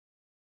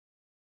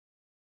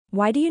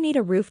Why do you need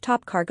a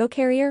rooftop cargo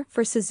carrier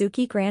for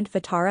Suzuki Grand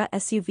Vitara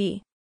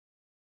SUV?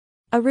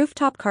 A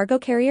rooftop cargo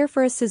carrier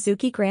for a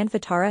Suzuki Grand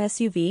Vitara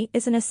SUV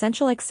is an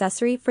essential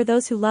accessory for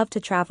those who love to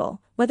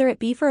travel, whether it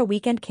be for a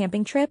weekend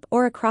camping trip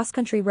or a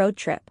cross-country road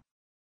trip.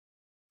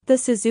 The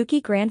Suzuki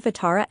Grand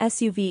Vitara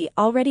SUV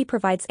already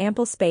provides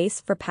ample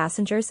space for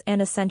passengers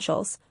and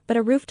essentials, but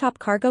a rooftop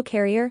cargo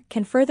carrier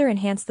can further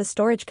enhance the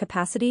storage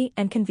capacity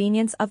and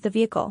convenience of the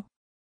vehicle.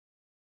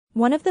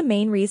 One of the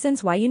main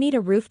reasons why you need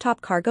a rooftop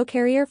cargo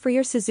carrier for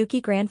your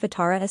Suzuki Grand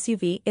Vitara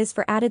SUV is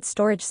for added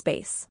storage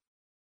space.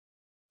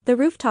 The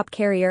rooftop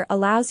carrier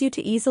allows you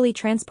to easily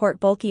transport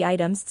bulky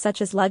items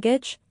such as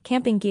luggage,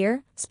 camping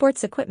gear,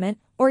 sports equipment,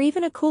 or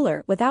even a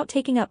cooler without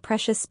taking up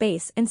precious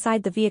space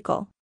inside the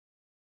vehicle.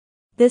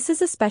 This is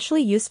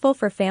especially useful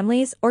for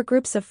families or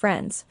groups of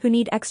friends who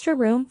need extra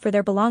room for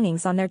their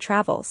belongings on their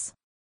travels.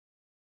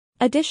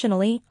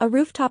 Additionally, a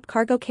rooftop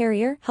cargo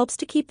carrier helps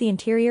to keep the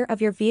interior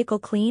of your vehicle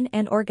clean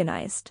and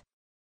organized.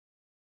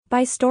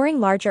 By storing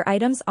larger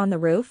items on the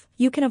roof,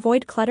 you can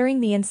avoid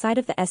cluttering the inside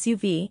of the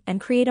SUV and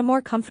create a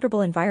more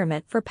comfortable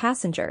environment for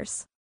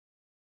passengers.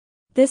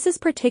 This is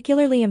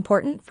particularly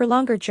important for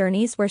longer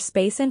journeys where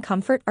space and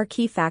comfort are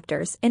key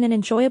factors in an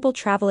enjoyable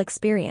travel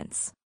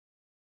experience.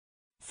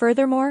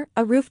 Furthermore,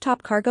 a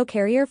rooftop cargo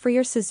carrier for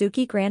your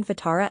Suzuki Grand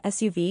Vitara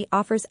SUV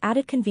offers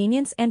added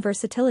convenience and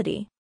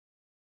versatility.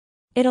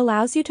 It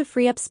allows you to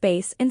free up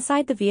space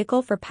inside the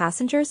vehicle for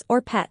passengers or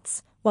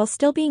pets, while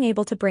still being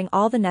able to bring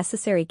all the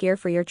necessary gear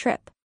for your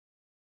trip.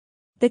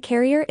 The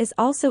carrier is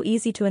also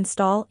easy to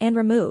install and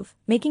remove,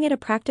 making it a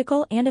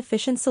practical and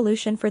efficient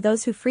solution for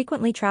those who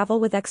frequently travel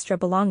with extra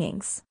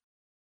belongings.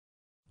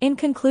 In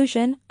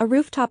conclusion, a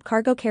rooftop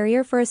cargo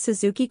carrier for a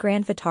Suzuki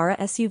Grand Vitara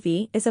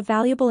SUV is a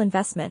valuable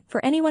investment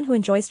for anyone who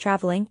enjoys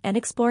traveling and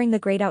exploring the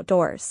great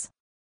outdoors.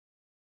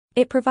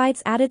 It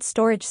provides added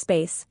storage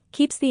space,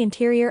 keeps the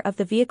interior of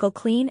the vehicle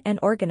clean and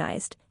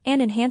organized,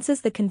 and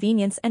enhances the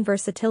convenience and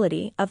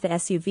versatility of the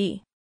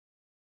SUV.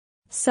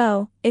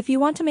 So, if you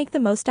want to make the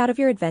most out of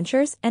your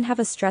adventures and have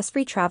a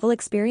stress-free travel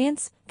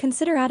experience,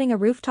 consider adding a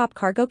rooftop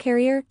cargo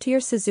carrier to your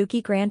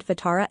Suzuki Grand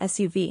Vitara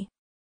SUV.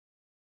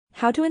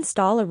 How to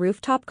install a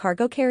rooftop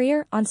cargo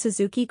carrier on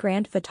Suzuki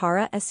Grand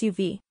Vitara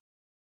SUV.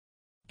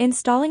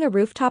 Installing a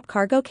rooftop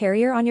cargo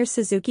carrier on your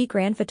Suzuki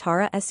Grand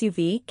Vitara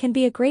SUV can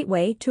be a great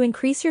way to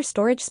increase your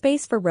storage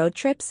space for road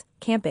trips,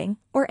 camping,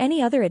 or any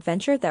other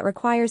adventure that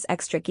requires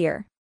extra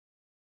gear.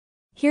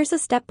 Here's a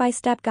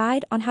step-by-step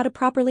guide on how to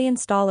properly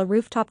install a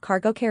rooftop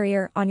cargo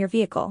carrier on your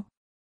vehicle.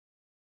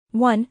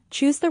 1.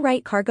 Choose the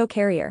right cargo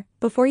carrier.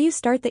 Before you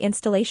start the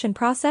installation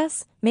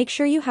process, make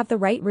sure you have the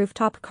right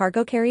rooftop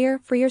cargo carrier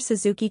for your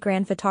Suzuki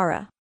Grand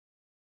Vitara.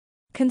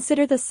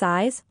 Consider the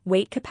size,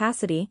 weight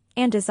capacity,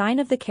 and design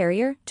of the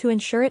carrier to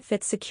ensure it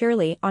fits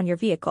securely on your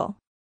vehicle.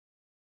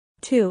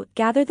 2.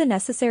 Gather the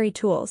necessary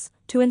tools.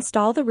 To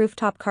install the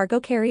rooftop cargo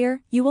carrier,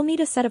 you will need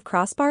a set of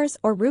crossbars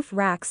or roof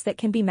racks that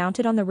can be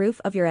mounted on the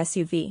roof of your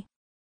SUV.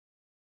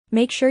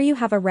 Make sure you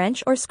have a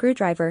wrench or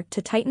screwdriver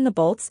to tighten the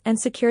bolts and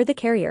secure the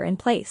carrier in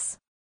place.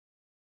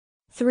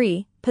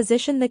 3.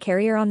 Position the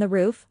carrier on the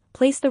roof.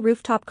 Place the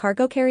rooftop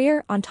cargo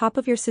carrier on top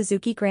of your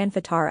Suzuki Grand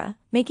Vitara,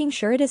 making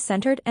sure it is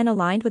centered and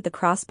aligned with the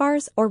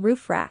crossbars or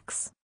roof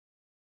racks.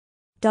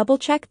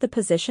 Double-check the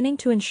positioning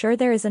to ensure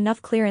there is enough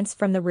clearance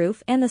from the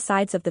roof and the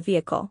sides of the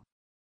vehicle.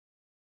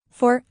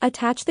 4.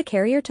 Attach the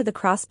carrier to the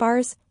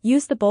crossbars.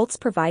 Use the bolts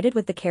provided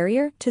with the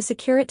carrier to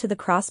secure it to the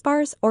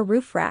crossbars or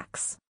roof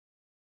racks.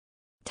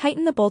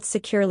 Tighten the bolts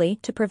securely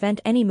to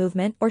prevent any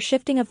movement or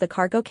shifting of the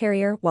cargo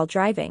carrier while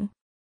driving.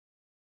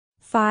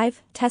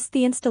 5. Test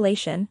the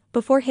installation.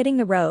 Before hitting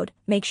the road,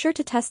 make sure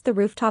to test the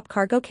rooftop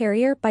cargo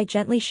carrier by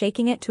gently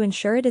shaking it to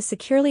ensure it is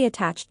securely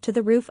attached to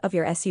the roof of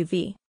your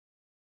SUV.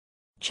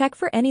 Check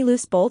for any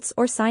loose bolts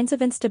or signs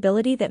of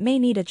instability that may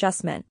need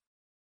adjustment.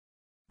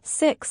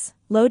 6.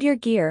 Load your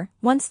gear.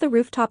 Once the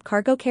rooftop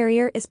cargo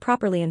carrier is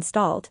properly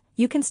installed,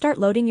 you can start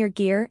loading your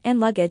gear and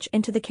luggage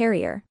into the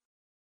carrier.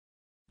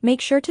 Make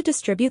sure to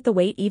distribute the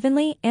weight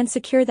evenly and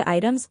secure the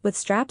items with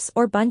straps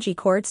or bungee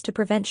cords to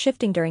prevent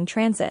shifting during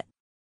transit.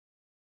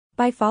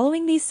 By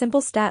following these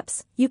simple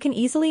steps, you can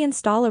easily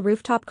install a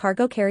rooftop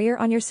cargo carrier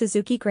on your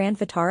Suzuki Grand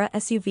Vitara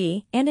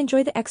SUV and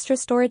enjoy the extra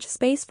storage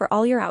space for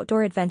all your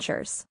outdoor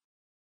adventures.